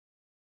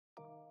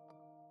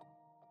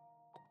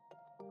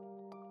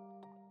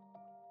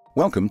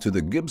Welcome to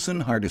the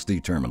Gibson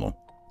Hardisty Terminal,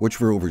 which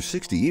for over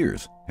 60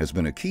 years has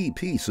been a key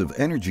piece of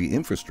energy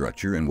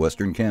infrastructure in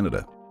Western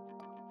Canada.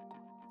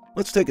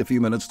 Let's take a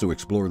few minutes to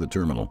explore the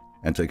terminal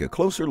and take a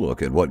closer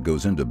look at what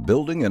goes into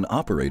building and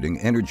operating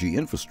energy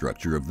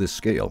infrastructure of this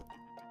scale.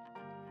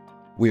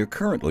 We are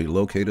currently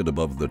located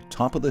above the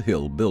top of the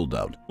hill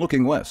build-out,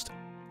 looking west.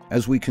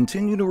 As we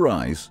continue to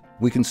rise,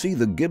 we can see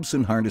the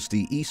Gibson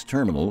Hardisty East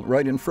Terminal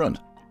right in front,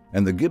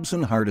 and the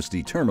Gibson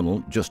Hardisty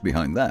Terminal just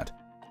behind that.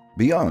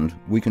 Beyond,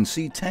 we can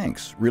see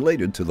tanks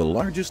related to the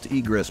largest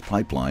egress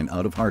pipeline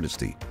out of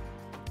Hardisty.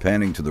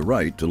 Panning to the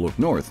right to look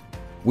north,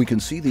 we can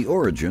see the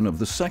origin of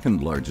the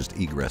second largest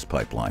egress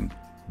pipeline,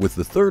 with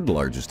the third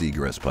largest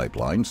egress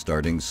pipeline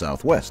starting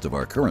southwest of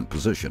our current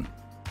position.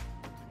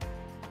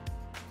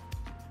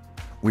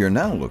 We are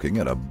now looking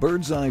at a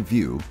bird's-eye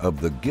view of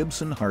the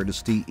Gibson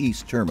Hardisty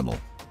East Terminal.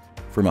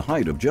 From a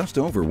height of just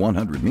over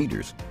 100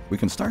 meters, we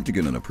can start to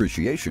get an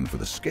appreciation for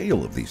the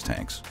scale of these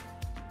tanks.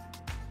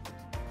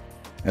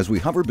 As we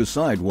hover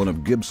beside one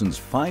of Gibson's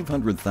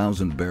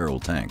 500,000 barrel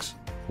tanks,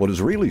 what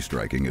is really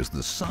striking is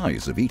the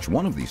size of each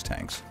one of these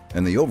tanks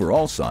and the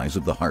overall size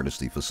of the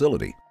Hardisty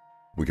facility.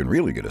 We can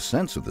really get a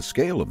sense of the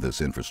scale of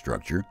this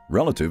infrastructure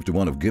relative to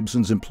one of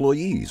Gibson's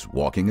employees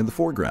walking in the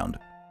foreground.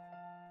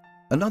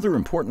 Another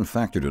important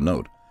factor to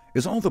note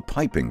is all the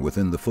piping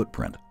within the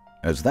footprint,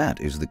 as that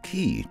is the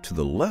key to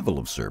the level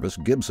of service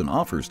Gibson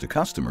offers to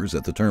customers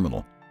at the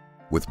terminal.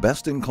 With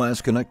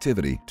best-in-class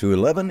connectivity to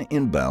 11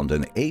 inbound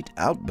and 8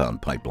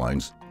 outbound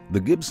pipelines, the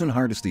Gibson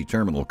Hardisty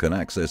Terminal can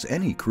access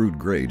any crude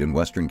grade in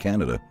Western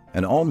Canada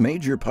and all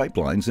major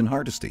pipelines in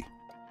Hardisty.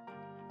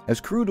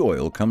 As crude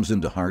oil comes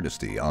into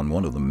Hardisty on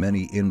one of the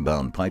many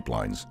inbound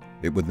pipelines,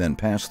 it would then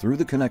pass through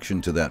the connection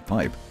to that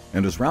pipe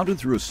and is routed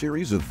through a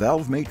series of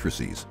valve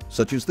matrices,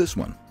 such as this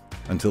one,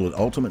 until it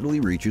ultimately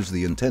reaches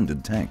the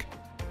intended tank.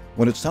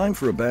 When it's time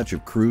for a batch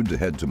of crude to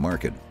head to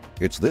market,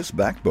 it's this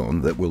backbone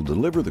that will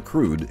deliver the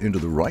crude into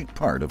the right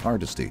part of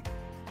Hardisty.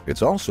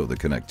 It's also the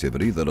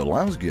connectivity that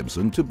allows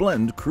Gibson to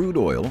blend crude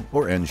oil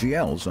or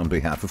NGLs on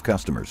behalf of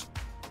customers.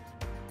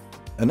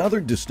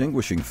 Another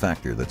distinguishing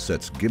factor that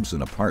sets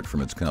Gibson apart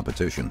from its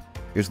competition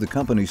is the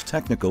company's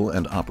technical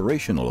and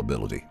operational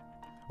ability.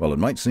 While it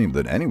might seem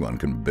that anyone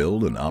can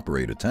build and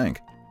operate a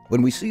tank,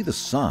 when we see the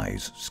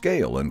size,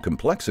 scale, and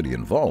complexity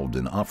involved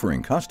in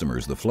offering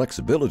customers the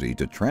flexibility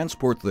to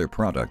transport their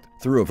product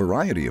through a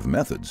variety of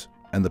methods,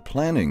 and the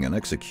planning and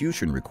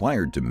execution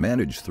required to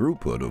manage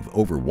throughput of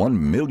over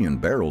 1 million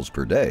barrels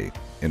per day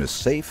in a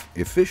safe,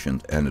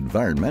 efficient, and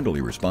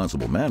environmentally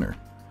responsible manner,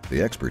 the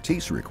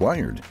expertise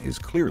required is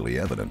clearly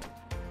evident.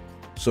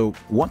 So,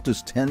 what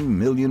does 10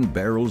 million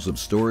barrels of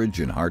storage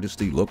in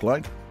Hardisty look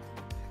like?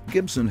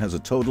 Gibson has a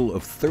total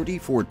of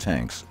 34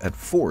 tanks at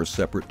 4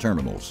 separate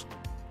terminals.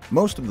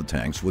 Most of the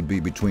tanks would be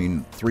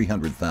between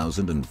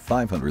 300,000 and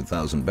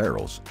 500,000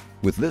 barrels,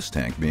 with this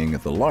tank being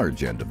at the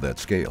large end of that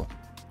scale.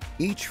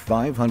 Each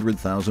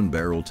 500,000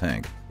 barrel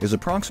tank is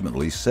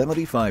approximately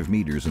 75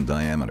 meters in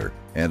diameter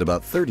and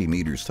about 30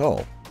 meters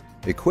tall,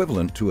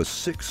 equivalent to a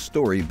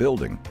 6-story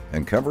building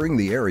and covering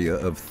the area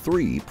of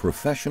 3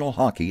 professional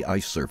hockey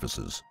ice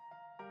surfaces.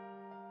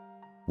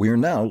 We are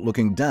now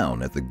looking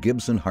down at the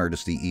Gibson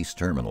Hardisty East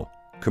Terminal,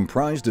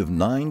 comprised of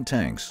 9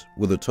 tanks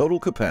with a total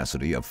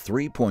capacity of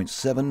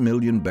 3.7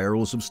 million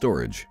barrels of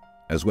storage,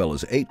 as well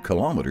as 8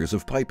 kilometers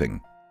of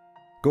piping.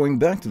 Going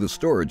back to the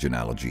storage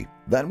analogy,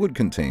 that would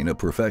contain a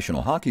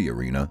professional hockey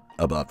arena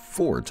about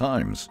 4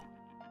 times.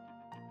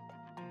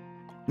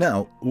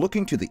 Now,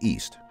 looking to the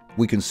east,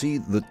 we can see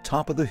the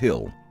top of the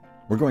hill.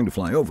 We're going to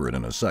fly over it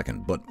in a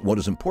second, but what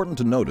is important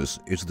to notice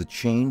is the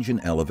change in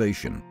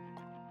elevation.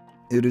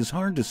 It is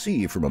hard to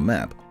see from a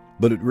map,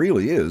 but it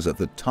really is at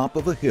the top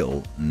of a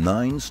hill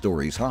 9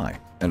 stories high,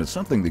 and it's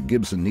something that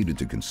Gibson needed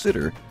to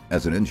consider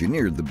as it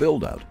engineered the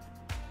build-out.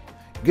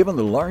 Given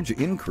the large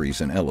increase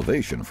in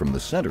elevation from the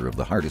center of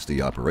the Hardisty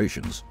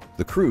operations,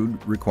 the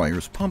crude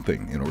requires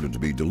pumping in order to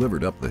be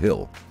delivered up the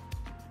hill.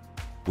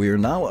 We are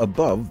now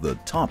above the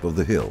top of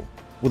the hill,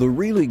 with a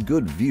really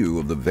good view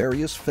of the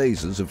various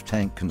phases of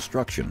tank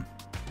construction.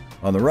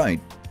 On the right,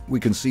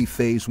 we can see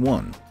Phase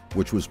 1,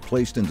 which was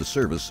placed into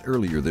service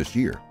earlier this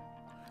year.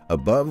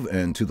 Above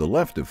and to the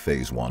left of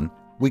Phase 1,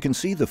 we can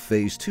see the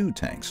Phase 2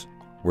 tanks,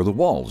 where the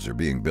walls are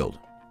being built,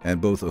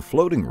 and both a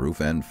floating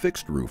roof and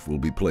fixed roof will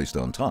be placed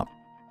on top.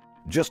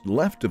 Just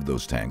left of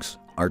those tanks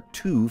are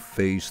 2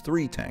 Phase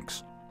 3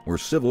 tanks, where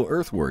civil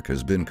earthwork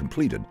has been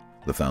completed,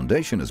 the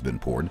foundation has been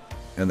poured,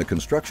 and the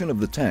construction of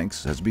the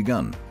tanks has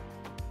begun.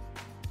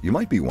 You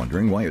might be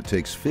wondering why it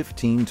takes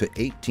 15 to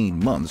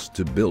 18 months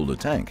to build a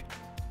tank.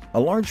 A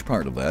large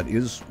part of that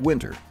is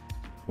winter.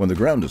 When the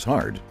ground is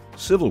hard,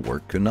 civil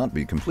work cannot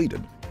be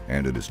completed,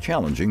 and it is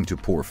challenging to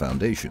pour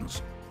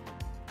foundations.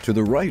 To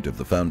the right of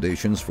the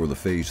foundations for the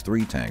Phase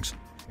 3 tanks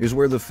is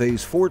where the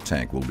Phase 4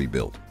 tank will be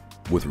built,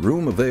 with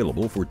room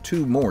available for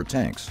 2 more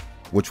tanks,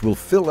 which will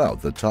fill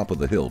out the top of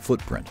the hill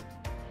footprint.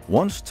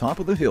 Once top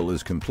of the hill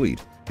is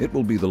complete, it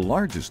will be the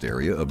largest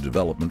area of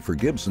development for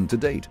Gibson to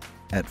date,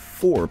 at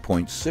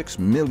 4.6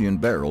 million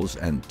barrels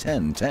and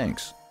 10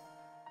 tanks.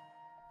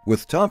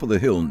 With top of the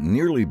hill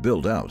nearly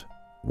built out,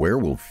 where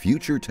will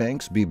future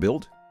tanks be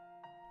built?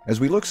 As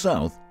we look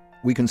south,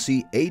 we can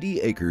see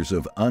 80 acres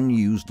of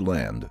unused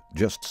land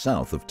just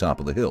south of top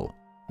of the hill,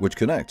 which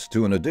connects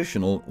to an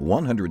additional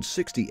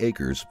 160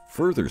 acres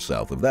further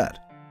south of that.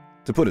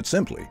 To put it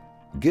simply,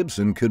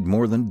 Gibson could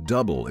more than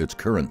double its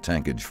current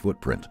tankage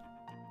footprint.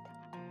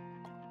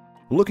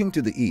 Looking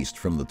to the east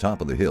from the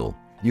top of the hill,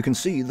 you can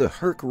see the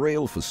Herc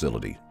Rail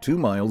facility 2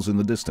 miles in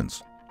the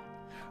distance.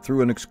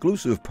 Through an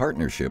exclusive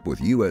partnership with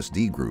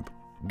USD Group,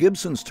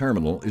 Gibson's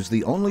terminal is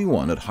the only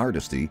one at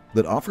Hardisty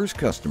that offers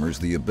customers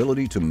the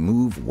ability to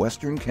move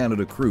Western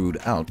Canada crude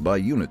out by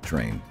unit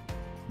train.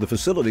 The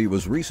facility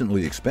was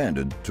recently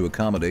expanded to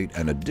accommodate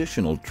an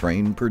additional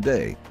train per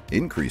day,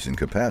 increasing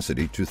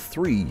capacity to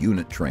 3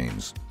 unit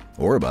trains,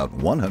 or about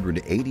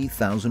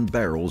 180,000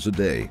 barrels a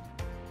day.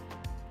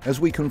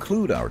 As we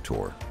conclude our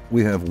tour,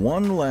 we have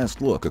one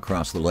last look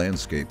across the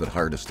landscape at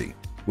Hardisty,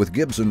 with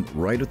Gibson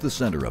right at the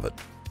center of it.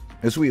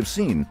 As we have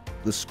seen,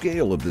 the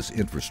scale of this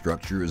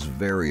infrastructure is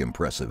very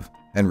impressive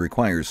and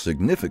requires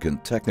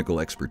significant technical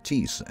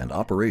expertise and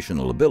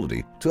operational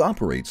ability to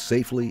operate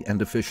safely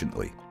and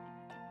efficiently.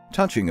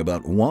 Touching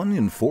about 1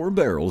 in 4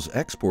 barrels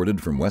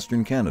exported from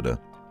Western Canada,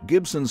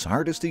 Gibson's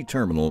Hardisty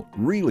terminal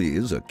really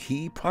is a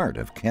key part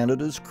of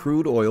Canada's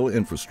crude oil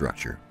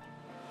infrastructure.